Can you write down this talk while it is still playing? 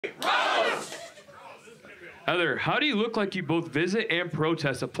Heather, how do you look like you both visit and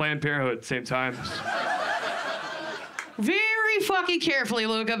protest at Planned Parenthood at the same time? Very fucking carefully,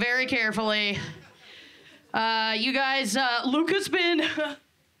 Luka, very carefully. You guys, Luka's been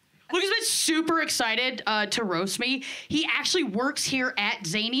super excited to roast me. He actually works here at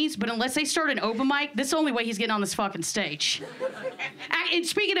Zanies, but unless they start an open mic, this is the only way he's getting on this fucking stage. And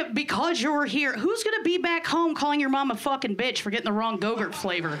speaking of, because you're here, who's gonna be back home calling your mom a fucking bitch for getting the wrong Go-Gurt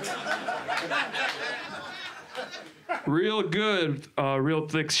flavor? Real good, real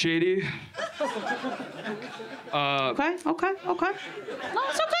thick, shady. Okay. No, it's okay.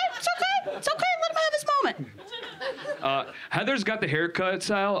 It's okay. Let him have his moment. Heather's got the haircut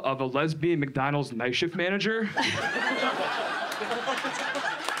style of a lesbian McDonald's night shift manager.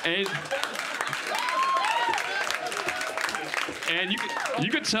 and you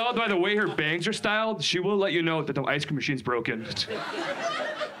could tell by the way her bangs are styled, she will let you know that the ice cream machine's broken. At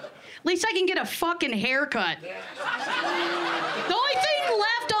least I can get a fucking haircut. The only thing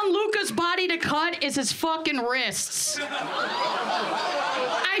left on Luka's body to cut is his fucking wrists.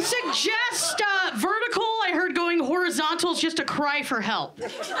 I suggest vertical. I heard going horizontal is just a cry for help.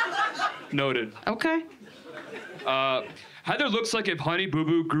 Noted. Okay. Heather looks like if Honey Boo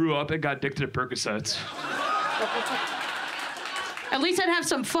Boo grew up and got addicted to Percocets. At least I'd have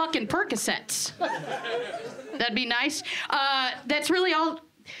some fucking Percocets. That'd be nice. That's really all.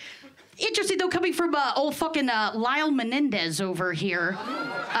 Interesting, though, coming from old fucking Lyle Menendez over here.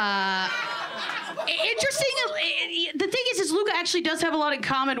 Interesting. The thing is Luka actually does have a lot in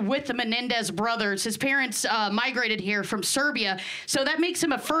common with the Menendez brothers. His parents migrated here from Serbia, so that makes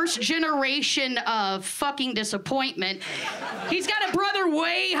him a first generation of fucking disappointment. He's got a brother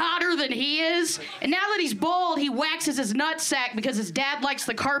way hotter than he is, and now that he's bald, he waxes his nutsack because his dad likes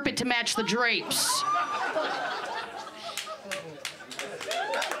the carpet to match the drapes.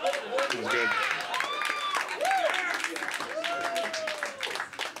 Good.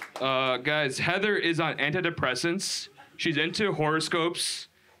 Guys, Heather is on antidepressants. She's into horoscopes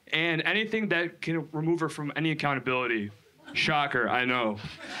and anything that can remove her from any accountability. Shocker, I know.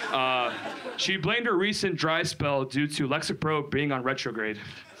 She blamed her recent dry spell due to Lexapro being on retrograde.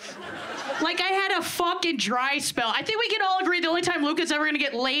 Like I had a fucking dry spell. I think we can all agree the only time Luka's ever gonna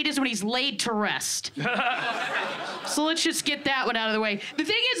get laid is when he's laid to rest. So let's just get that one out of the way. The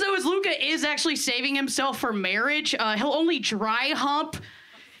thing is, though, is Luka is actually saving himself for marriage. He'll only dry hump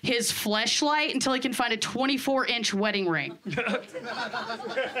his fleshlight until he can find a 24-inch wedding ring.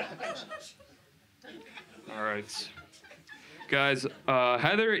 All right. Guys,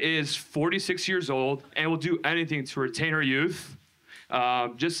 Heather is 46 years old and will do anything to retain her youth.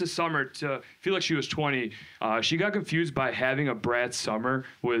 Just this summer, to feel like she was 20, she got confused by having a brat summer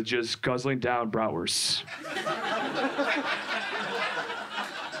with just guzzling down bratwursts.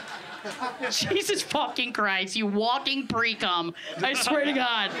 Jesus fucking Christ, you walking pre-cum. I swear to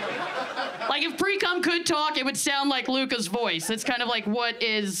God. Like, if pre-cum could talk, it would sound like Luka's voice. That's kind of like what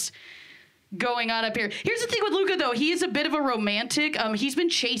is going on up here. Here's the thing with Luka, though. He is a bit of a romantic. He's been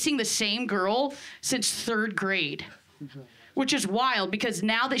chasing the same girl since 3rd grade. Which is wild, because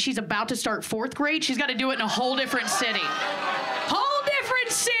now that she's about to start 4th grade, she's got to do it in a whole different city. Whole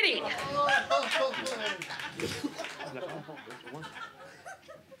different city!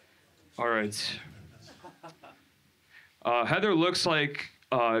 All right. Heather looks like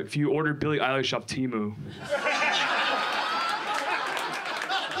if you ordered Billie Eilish off Temu.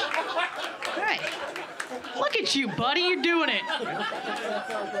 Hey, look at you, buddy. You're doing it.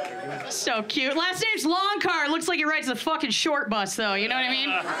 So cute. Last name's Loncar. Looks like he rides the fucking short bus, though. You know what I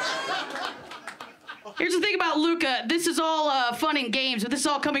mean? Here's the thing about Luka. This is all fun and games, but this is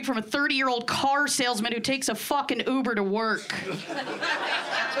all coming from a 30-year-old car salesman who takes a fucking Uber to work.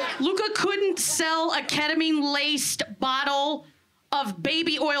 Luka couldn't sell a ketamine-laced bottle of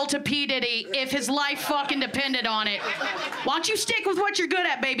baby oil to P. Diddy if his life fucking depended on it. Why don't you stick with what you're good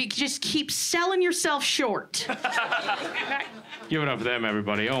at, baby? Just keep selling yourself short. Give it up for them,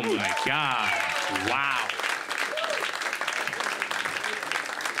 everybody. Oh, my God. Wow.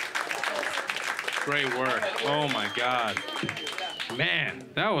 Great work. Oh, my God. Man,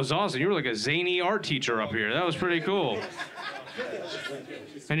 that was awesome. You were like a zany art teacher up here. That was pretty cool.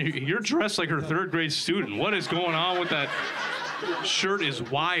 And you're dressed like her 3rd grade student. What is going on with that? Shirt is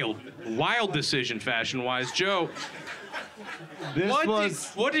wild. Wild decision fashion-wise. Joe,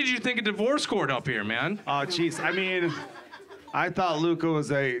 what did you think of divorce court up here, man? Oh, jeez. I mean, I thought Luka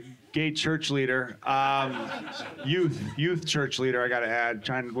was a gay church leader. Youth church leader, I gotta add.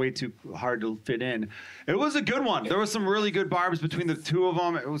 Trying way too hard to fit in. It was a good one. There was some really good barbs between the two of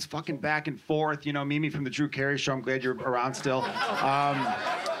them. It was fucking back and forth. You know, Mimi from the Drew Carey Show, I'm glad you're around still.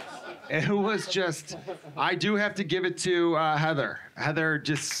 It was just, I do have to give it to Heather. Heather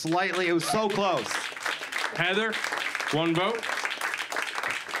just slightly, it was so close. Heather, 1 vote.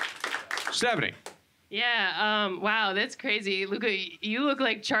 Stephanie. Yeah, wow, that's crazy. Luka, you look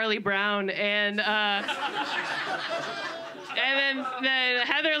like Charlie Brown, and then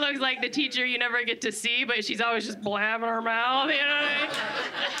Heather looks like the teacher you never get to see, but she's always just blabbing her mouth, you know what I mean?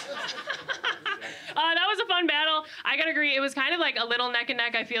 That was a fun battle. I gotta agree, it was kind of like a little neck and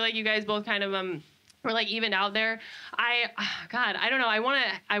neck. I feel like you guys both kind of were like evened out there. God, I don't know. I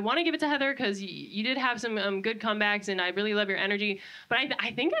wanna give it to Heather because you did have some good comebacks, and I really love your energy. But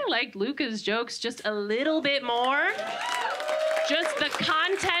I think I liked Luka's jokes just a little bit more. Just the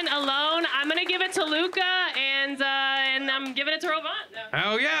content alone, I'm gonna give it to Luka, and I'm giving it to Rovon.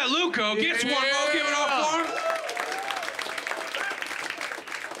 Hell yeah, Luka gets 1 vote. Give it up for him.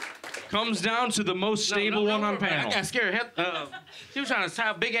 Comes down to the most stable one on panel. I got scared. She was trying to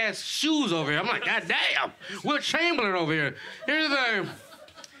tie big ass shoes over here. I'm like, God damn, Will Chamberlain over here. Here's the thing.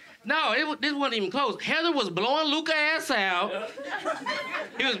 No, this wasn't even close. Heather was blowing Luka ass out.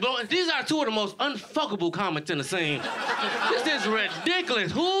 He was blowing. These are 2 of the most unfuckable comics in the scene. This is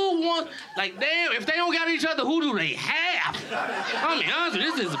ridiculous. Who wants, like, damn, if they don't got each other, who do they have? I mean, honestly,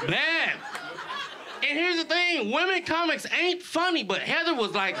 this is bad. And here's the thing, women comics ain't funny, but Heather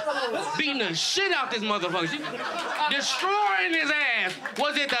was like beating the shit out this motherfucker. She destroying his ass.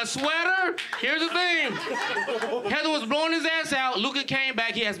 Was it the sweater? Here's the thing. Heather was blowing his ass out. Luka came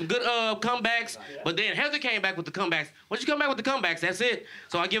back. He had some good comebacks, but then Heather came back with the comebacks. Once you come back with the comebacks, that's it.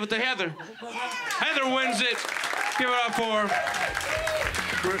 So I give it to Heather. Heather wins it. Give it up for her.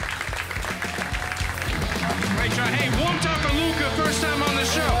 Great try. Hey, warm talk on Luka, first time on the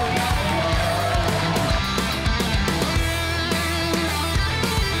show.